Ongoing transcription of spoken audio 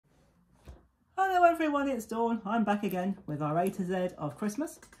Hello everyone, it's Dawn. I'm back again with our A to Z of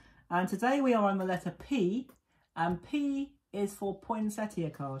Christmas. And today we are on the letter P, and P is for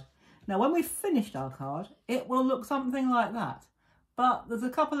Poinsettia card. Now when we've finished our card, it will look something like that. But there's a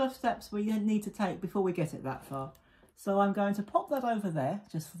couple of steps we need to take before we get it that far. So I'm going to pop that over there,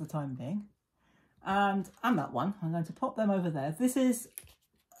 just for the time being. And that one, I'm going to pop them over there. This is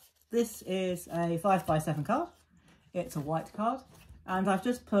a 5x7 card. It's a white card. And I've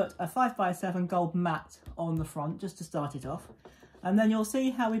just put a 5x7 gold mat on the front just to start it off. And then you'll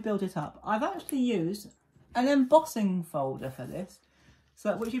see how we build it up. I've actually used an embossing folder for this,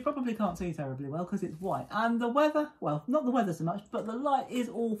 which you probably can't see terribly well because it's white. And the weather, well, not the weather so much, but the light is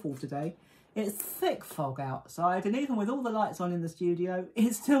awful today. It's thick fog outside, and even with all the lights on in the studio,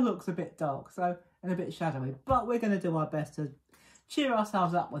 it still looks a bit dark, and a bit shadowy. But we're going to do our best to cheer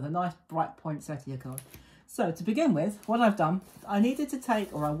ourselves up with a nice bright poinsettia card. So to begin with, what I've done, I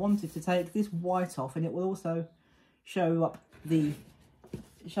wanted to take this white off, and it will also show up the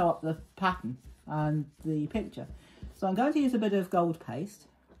pattern and the picture. So I'm going to use a bit of gold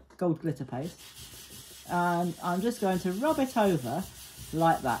glitter paste, and I'm just going to rub it over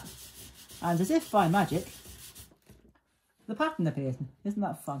like that. And as if by magic, the pattern appears. Isn't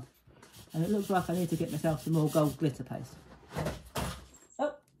that fun? And it looks like I need to get myself some more gold glitter paste.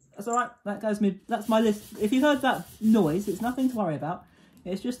 That's all right, that's my list. If you heard that noise, it's nothing to worry about.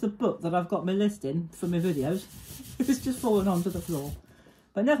 It's just the book that I've got my list in for my videos. It's just fallen onto the floor.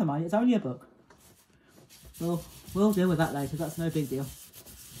 But never mind, it's only a book. We'll deal with that later, that's no big deal.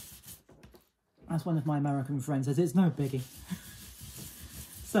 As one of my American friends says, it's no biggie.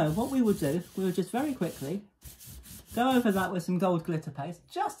 So what we will do, we will just very quickly go over that with some gold glitter paste,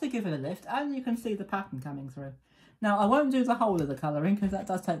 just to give it a lift, and you can see the pattern coming through. Now, I won't do the whole of the colouring because that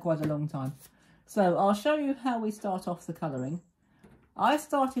does take quite a long time. So I'll show you how we start off the colouring. I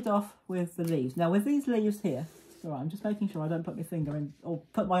started off with the leaves. Now, with these leaves here, all right, I'm just making sure I don't put my finger in, or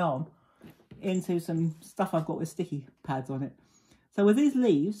put my arm into some stuff I've got with sticky pads on it. So with these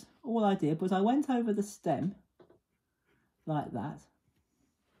leaves, all I did was I went over the stem, like that.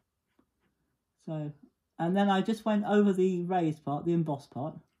 So, and then I just went over the raised part, the embossed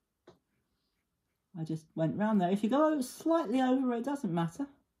part. I just went round there. If you go slightly over, it doesn't matter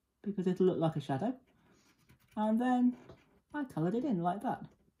because it'll look like a shadow. And then I coloured it in like that.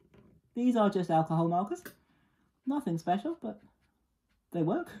 These are just alcohol markers. Nothing special, but they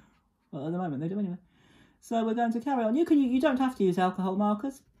work. Well, at the moment they do anyway. So we're going to carry on. You don't have to use alcohol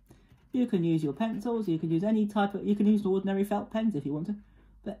markers. You can use your pencils. You can use you can use ordinary felt pens if you want to.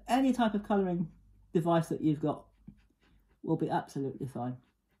 But any type of colouring device that you've got will be absolutely fine.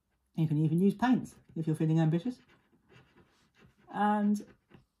 You can even use paints if you're feeling ambitious. And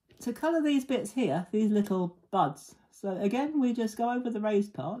to colour these bits here, these little buds. So again, we just go over the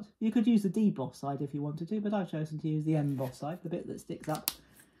raised part. You could use the deboss side if you wanted to, but I've chosen to use the emboss side, the bit that sticks up.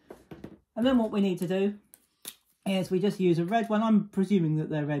 And then what we need to do is we just use a red one. I'm presuming that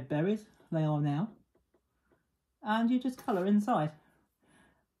they're red berries. They are now. And you just colour inside.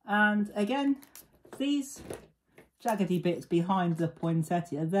 And again, these jaggedy bits behind the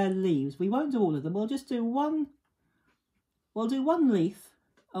poinsettia, they're leaves. We won't do all of them. We'll just do one. We'll do one leaf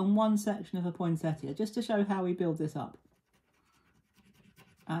and one section of a poinsettia just to show how we build this up.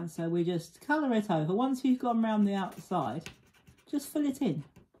 And so we just colour it over. Once you've gone round the outside, just fill it in.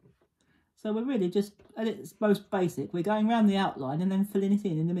 So we're really just, at its most basic, we're going round the outline and then filling it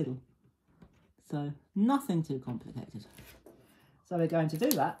in the middle. So nothing too complicated. So we're going to do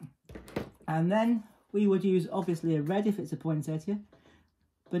that, and then we would use obviously a red if it's a poinsettia,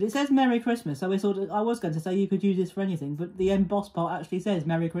 but it says Merry Christmas, so I was going to say you could use this for anything, but the embossed part actually says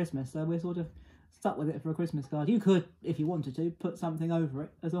Merry Christmas, so we're sort of stuck with it for a Christmas card. You could, if you wanted to, put something over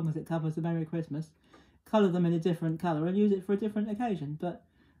it, as long as it covers the Merry Christmas, colour them in a different colour and use it for a different occasion, but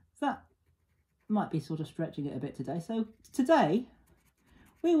that might be sort of stretching it a bit today. So today,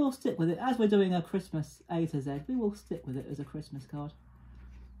 we will stick with it, as we're doing a Christmas A to Z, we will stick with it as a Christmas card.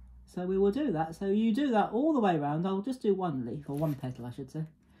 So we will do that. So you do that all the way around. I'll just do one leaf, or one petal I should say.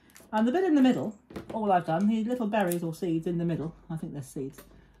 And the bit in the middle, all I've done, these little berries or seeds in the middle, I think they're seeds,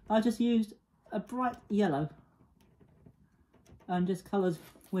 I just used a bright yellow and just coloured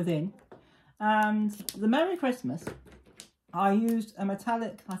within. And the Merry Christmas, I used a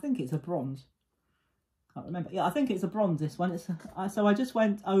metallic, I think it's a bronze. Can't remember. Yeah, I think it's a bronze, this one. So I just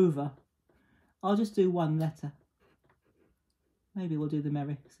went over. I'll just do one letter. Maybe we'll do the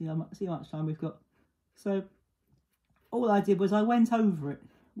Merry. See how much time we've got. So all I did was I went over it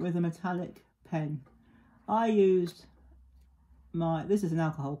with a metallic pen. I used this is an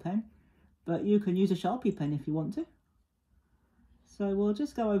alcohol pen, but you can use a Sharpie pen if you want to. So we'll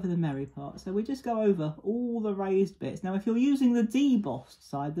just go over the merry part. So we just go over all the raised bits. Now, if you're using the debossed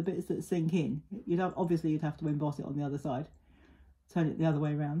side, the bits that sink in, obviously you'd have to emboss it on the other side. Turn it the other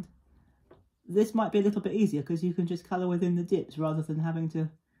way around. This might be a little bit easier because you can just colour within the dips rather than having to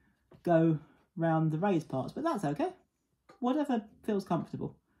go round the raised parts, but that's okay. Whatever feels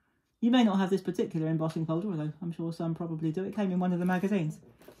comfortable. You may not have this particular embossing folder, although I'm sure some probably do. It came in one of the magazines.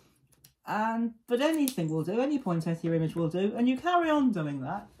 But anything will do, any poinsettia image will do, and you carry on doing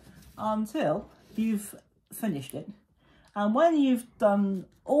that until you've finished it. And when you've done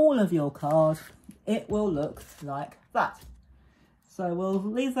all of your card, it will look like that. So we'll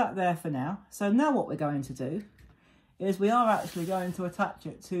leave that there for now. So now what we're going to do is we are actually going to attach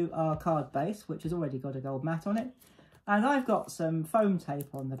it to our card base, which has already got a gold mat on it. And I've got some foam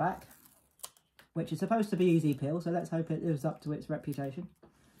tape on the back, which is supposed to be easy peel, so let's hope it lives up to its reputation.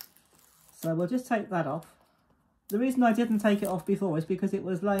 So we'll just take that off. The reason I didn't take it off before is because it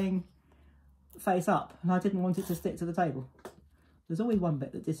was laying face up and I didn't want it to stick to the table. There's always one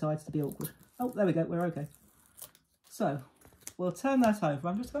bit that decides to be awkward. Oh, there we go, we're okay. So we'll turn that over.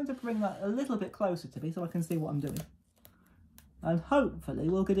 I'm just going to bring that a little bit closer to me so I can see what I'm doing. And hopefully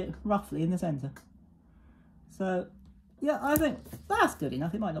we'll get it roughly in the centre. So yeah, I think that's good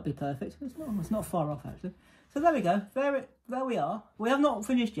enough. It might not be perfect. It's not far off actually. So there we go. There we are. We have not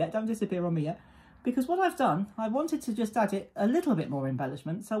finished yet. Don't disappear on me yet. Because what I've done, I wanted to just add it a little bit more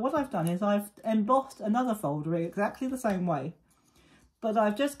embellishment. So what I've done is I've embossed another folder exactly the same way. But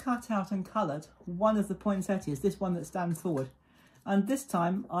I've just cut out and coloured one of the poinsettias, this one that stands forward. And this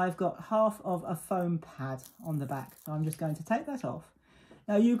time I've got half of a foam pad on the back. So I'm just going to take that off.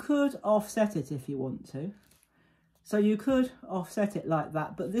 Now you could offset it if you want to. So you could offset it like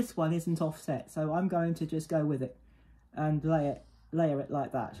that, but this one isn't offset. So I'm going to just go with it and layer it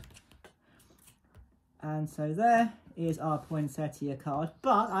like that. And so there is our poinsettia card,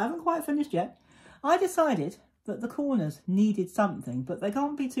 but I haven't quite finished yet. I decided that the corners needed something, but they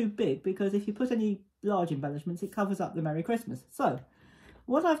can't be too big because if you put any large embellishments, it covers up the Merry Christmas. So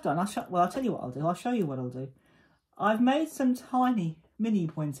what I've done, I'll tell you what I'll do. I'll show you what I'll do. I've made some tiny mini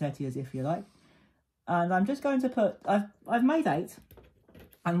poinsettias, if you like. And I'm just going to put, I've made 8.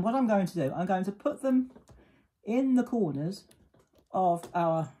 And what I'm going to do, I'm going to put them in the corners of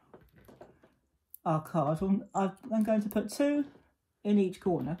our card. I'm going to put 2 in each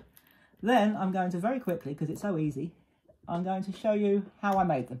corner. Then I'm going to very quickly, because it's so easy, I'm going to show you how I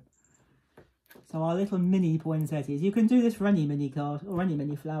made them. So our little mini poinsettias. You can do this for any mini card or any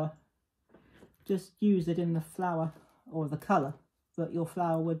mini flower. Just use it in the flower or the colour that your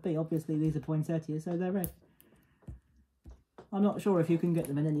flower would be. Obviously these are poinsettias, so they're red. I'm not sure if you can get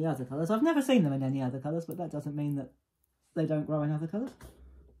them in any other colours. I've never seen them in any other colours, but that doesn't mean that they don't grow in other colours.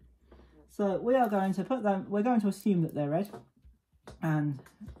 So we are going to put them, we're going to assume that they're red, and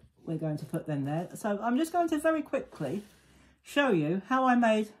we're going to put them there. So I'm just going to very quickly show you how I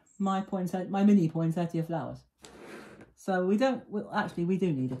made my mini poinsettia flowers. So we do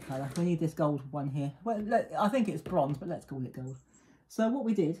need a colour. We need this gold one here. Well, I think it's bronze, but let's call it gold. So what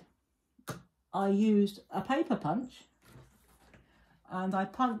we did, I used a paper punch and I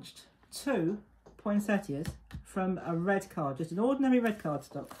punched 2 poinsettias from a red card, just an ordinary red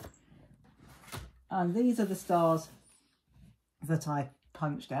cardstock. And these are the stars that I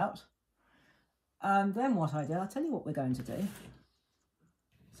punched out. And then what I did, I'll tell you what we're going to do,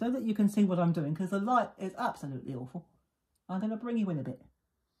 so that you can see what I'm doing, because the light is absolutely awful. I'm going to bring you in a bit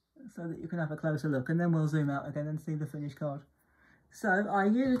so that you can have a closer look, and then we'll zoom out again and see the finished card. So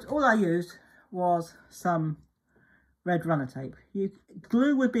all I used was some red runner tape.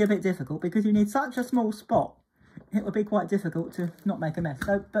 Glue would be a bit difficult because you need such a small spot. It would be quite difficult to not make a mess.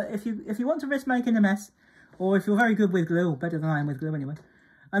 So, but if you want to risk making a mess, or if you're very good with glue, or better than I am with glue anyway.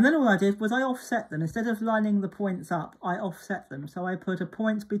 And then all I did was I offset them. Instead of lining the points up, I offset them. So I put a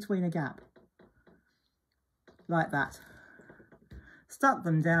point between a gap, like that. Stuck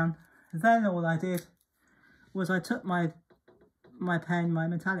them down. Then all I did was I took my pen, my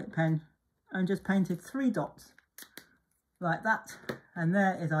metallic pen, and just painted 3 dots, like that. And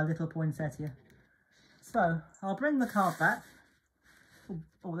there is our little poinsettia. So I'll bring the card back.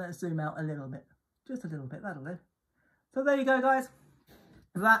 Oh, let's zoom out a little bit. Just a little bit, that'll do. So there you go, guys.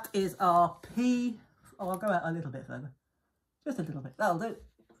 That is our P. Oh, I'll go out a little bit further. Just a little bit, that'll do.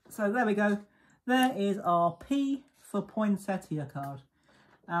 So there we go. There is our P for poinsettia card.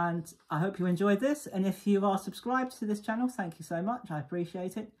 And I hope you enjoyed this. And if you are subscribed to this channel, thank you so much. I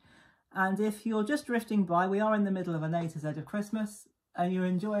appreciate it. And if you're just drifting by, we are in the middle of an A to Z of Christmas and you're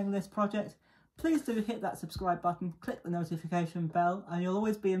enjoying this project, please do hit that subscribe button, click the notification bell, and you'll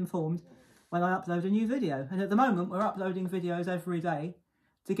always be informed when I upload a new video. And at the moment, we're uploading videos every day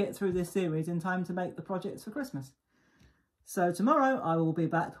to get through this series in time to make the projects for Christmas. So tomorrow I will be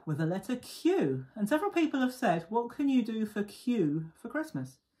back with a letter Q. And several people have said, what can you do for Q for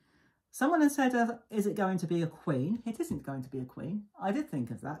Christmas? Someone has said, is it going to be a queen? It isn't going to be a queen. I did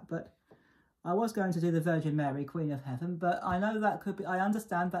think of that, but I was going to do the Virgin Mary, Queen of Heaven, but I know that could be, I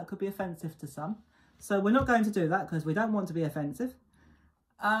understand that could be offensive to some. So we're not going to do that because we don't want to be offensive.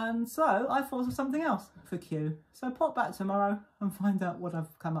 And so I thought of something else for Q. So pop back tomorrow and find out what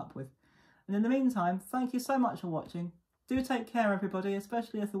I've come up with. And in the meantime, thank you so much for watching. Do take care, everybody,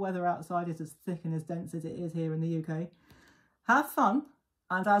 especially if the weather outside is as thick and as dense as it is here in the UK. Have fun,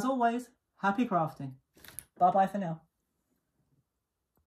 and as always, happy crafting. Bye-bye for now.